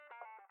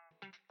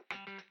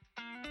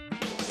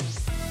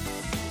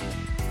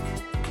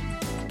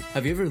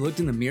Have you ever looked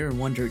in the mirror and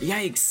wondered,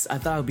 yikes, I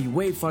thought I would be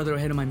way farther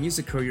ahead of my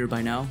music career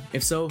by now?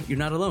 If so, you're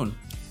not alone.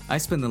 I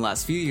spent the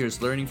last few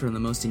years learning from the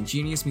most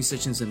ingenious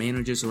musicians and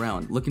managers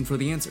around, looking for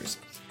the answers.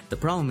 The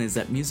problem is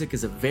that music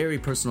is a very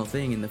personal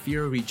thing and the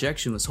fear of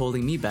rejection was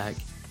holding me back,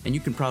 and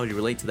you can probably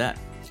relate to that.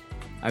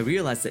 I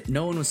realized that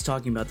no one was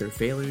talking about their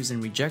failures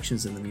and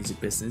rejections in the music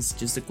business,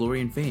 just the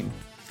glory and fame.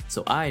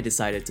 So I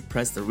decided to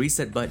press the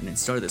reset button and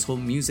start this whole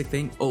music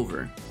thing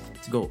over,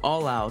 to go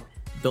all out,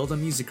 build a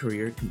music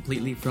career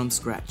completely from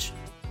scratch.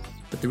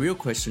 But the real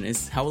question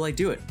is, how will I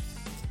do it?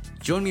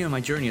 Join me on my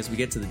journey as we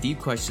get to the deep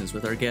questions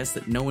with our guests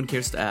that no one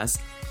cares to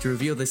ask, to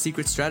reveal the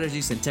secret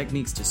strategies and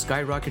techniques to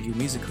skyrocket your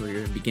music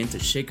career and begin to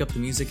shake up the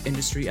music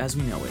industry as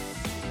we know it.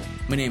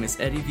 My name is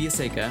Eddie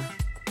Villaseca,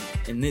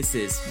 and this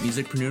is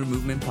Musicpreneur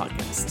Movement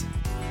Podcast.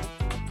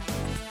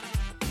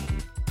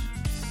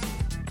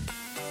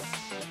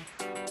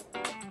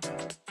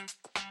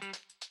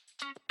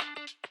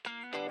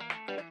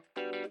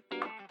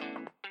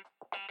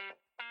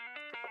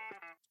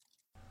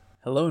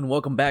 Hello and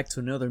welcome back to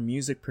another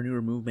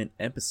Musicpreneur Movement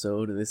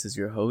episode. This is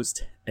your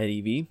host, Eddie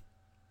V.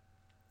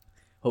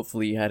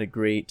 Hopefully you had a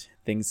great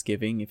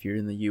Thanksgiving if you're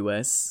in the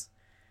US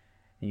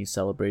and you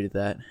celebrated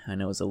that. I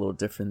know it's a little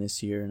different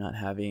this year, not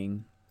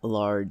having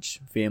large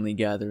family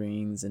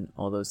gatherings and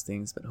all those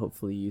things, but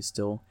hopefully you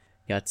still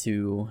got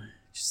to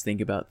just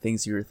think about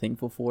things you were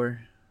thankful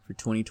for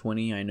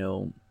 2020. I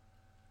know,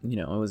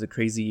 it was a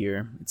crazy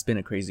year. It's been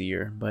a crazy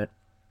year, but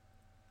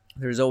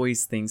there's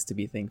always things to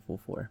be thankful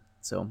for.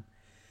 So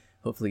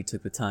hopefully you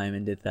took the time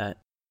and did that.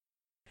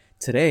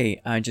 Today,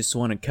 I just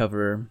want to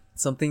cover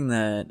something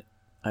that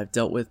I've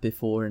dealt with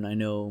before, and I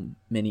know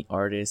many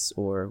artists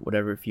or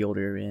whatever field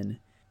you're in,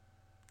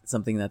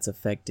 something that's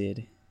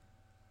affected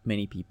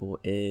many people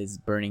is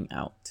burning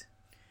out.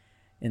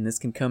 And this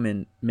can come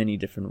in many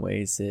different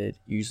ways. It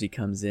usually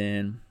comes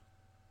in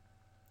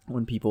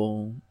when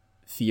people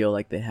feel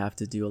like they have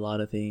to do a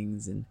lot of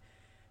things and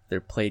their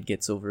plate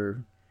gets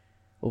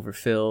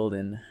overfilled,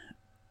 and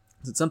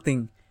it's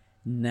something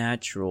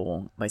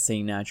natural. By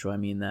saying natural, I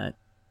mean that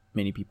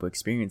many people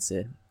experience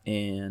it,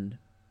 and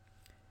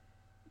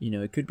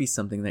it could be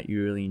something that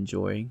you really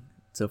enjoy.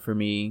 So for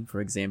me,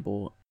 for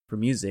example, for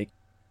music,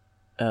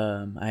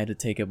 I had to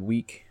take a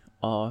week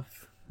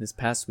off this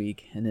past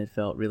week, and it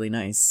felt really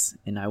nice,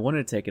 and I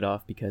wanted to take it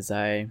off because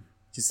I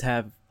just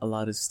have a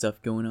lot of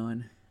stuff going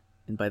on.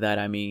 And by that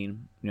I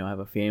mean, I have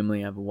a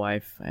family, I have a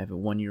wife, I have a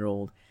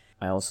 1-year-old.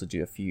 I also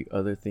do a few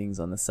other things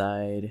on the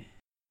side.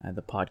 I have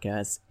the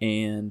podcast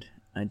and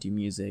I do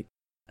music.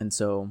 And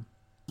so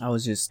I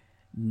was just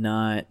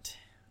not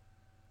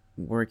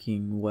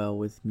working well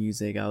with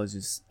music.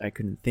 I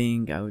couldn't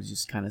think. I was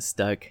just kind of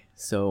stuck.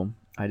 So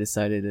I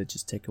decided to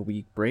just take a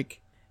week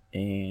break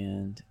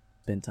and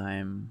spend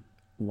time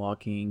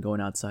walking,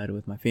 going outside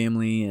with my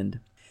family. And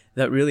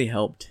that really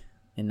helped.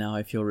 And now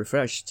I feel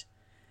refreshed.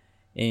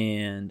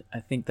 And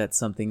I think that's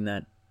something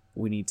that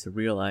we need to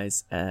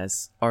realize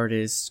as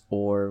artists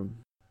or,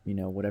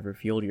 whatever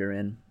field you're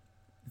in,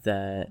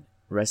 that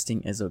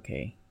resting is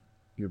okay.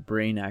 Your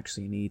brain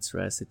actually needs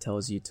rest. It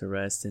tells you to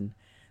rest. And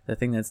the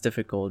thing that's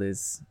difficult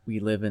is we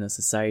live in a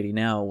society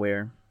now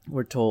where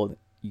we're told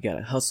you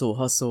gotta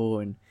hustle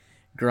and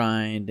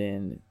grind,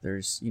 and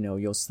there's,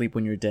 you'll sleep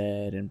when you're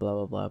dead and blah,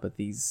 blah, blah. But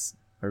these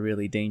are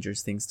really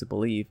dangerous things to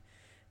believe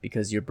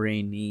because your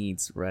brain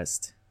needs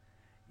rest.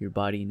 Your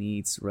body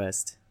needs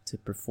rest to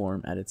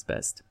perform at its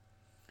best.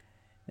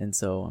 And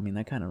so,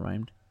 that kind of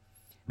rhymed.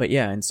 But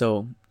yeah, and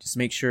so just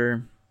make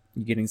sure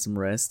you're getting some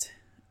rest.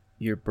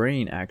 Your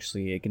brain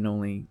actually, it can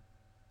only,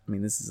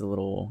 this is a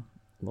little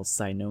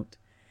side note,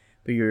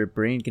 but your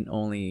brain can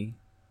only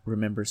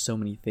remember so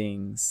many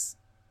things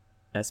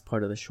as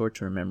part of the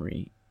short-term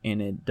memory,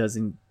 and it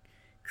doesn't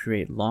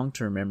create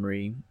long-term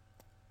memory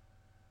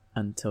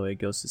until it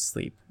goes to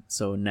sleep.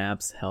 So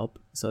naps help.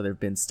 So there have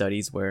been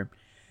studies where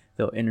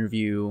they'll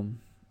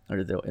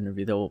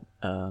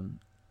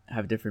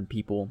have different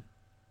people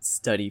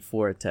study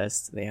for a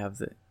test. They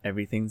have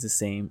everything's the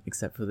same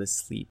except for the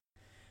sleep.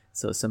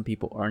 So some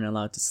people aren't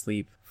allowed to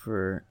sleep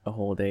for a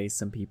whole day.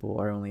 Some people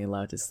are only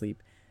allowed to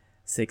sleep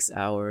 6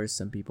 hours.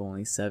 Some people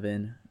only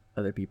 7.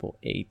 Other people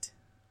 8.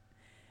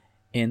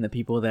 And the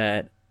people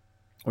that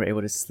were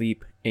able to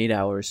sleep 8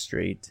 hours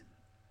straight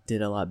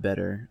did a lot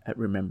better at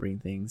remembering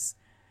things.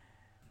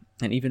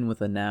 And even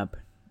with a nap,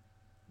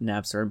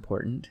 naps are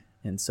important.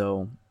 And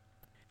so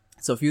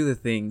a few of the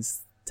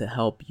things to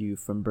help you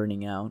from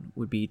burning out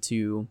would be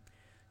to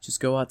just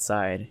go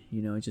outside,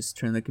 just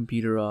turn the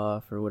computer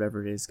off or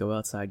whatever it is. Go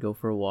outside, go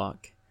for a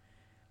walk.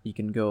 You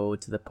can go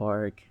to the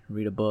park,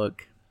 read a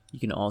book. You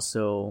can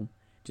also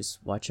just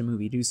watch a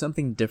movie, do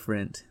something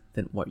different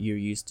than what you're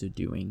used to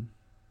doing.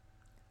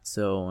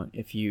 So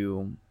if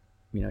you're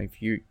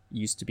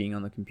used to being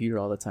on the computer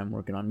all the time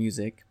working on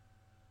music,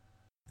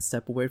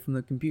 step away from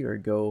the computer,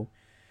 go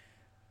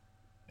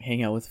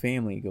hang out with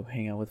family, go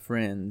hang out with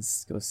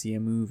friends, go see a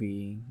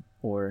movie,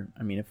 or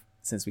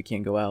since we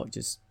can't go out,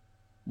 just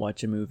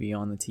watch a movie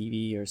on the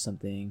TV or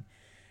something.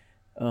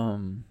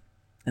 And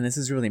this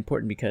is really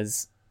important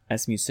because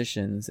as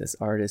musicians, as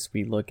artists,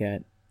 we look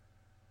at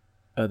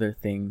other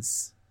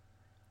things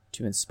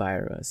to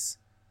inspire us.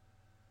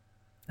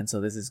 And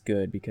so this is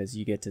good because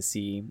you get to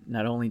see,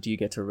 not only do you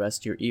get to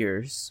rest your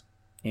ears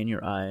and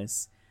your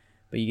eyes,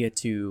 but you get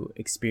to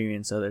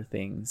experience other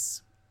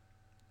things.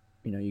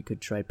 You know, you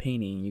could try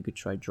painting, you could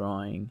try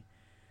drawing,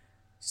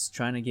 just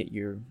trying to get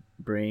your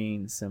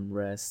brain some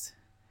rest.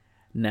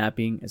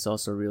 Napping is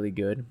also really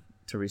good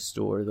to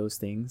restore those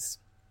things.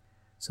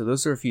 So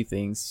those are a few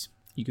things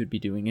you could be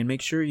doing, and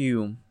make sure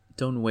you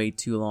don't wait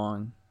too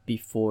long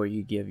before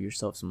you give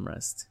yourself some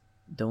rest.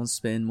 Don't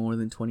spend more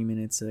than 20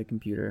 minutes at a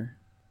computer.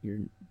 Your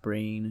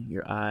brain,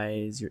 your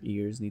eyes, your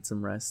ears need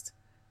some rest.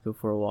 Go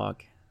for a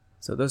walk.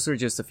 So those are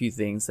just a few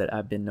things that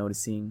I've been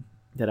noticing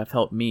that have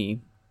helped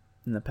me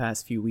in the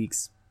past few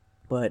weeks.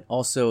 But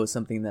also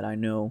something that I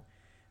know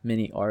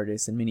many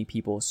artists and many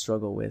people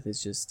struggle with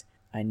is just,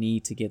 I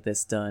need to get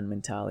this done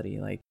mentality.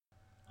 Like,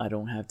 I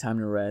don't have time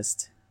to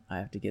rest. I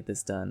have to get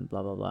this done,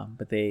 blah, blah, blah.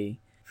 But they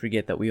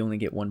forget that we only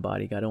get one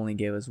body. God only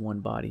gave us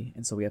one body,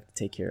 and so we have to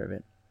take care of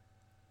it.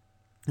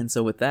 And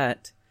so with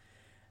that,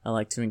 I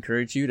like to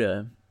encourage you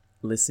to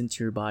listen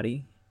to your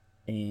body,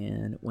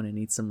 and when it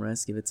needs some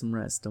rest, give it some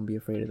rest. Don't be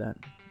afraid of that.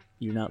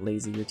 You're not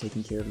lazy. You're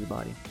taking care of your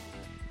body.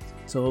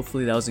 So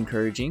hopefully that was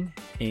encouraging,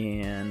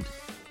 and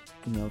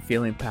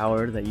feel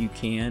empowered that you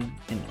can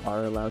and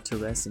are allowed to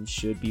rest and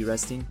should be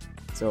resting.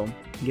 So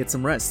get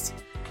some rest.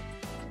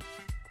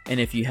 And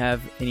if you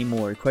have any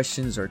more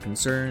questions or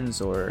concerns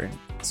or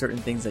certain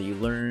things that you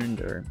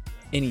learned or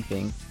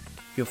anything,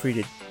 feel free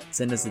to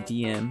send us a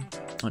DM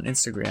on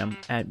Instagram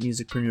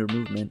 @musicpreneur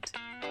movement,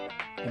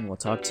 and we'll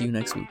talk to you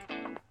next week.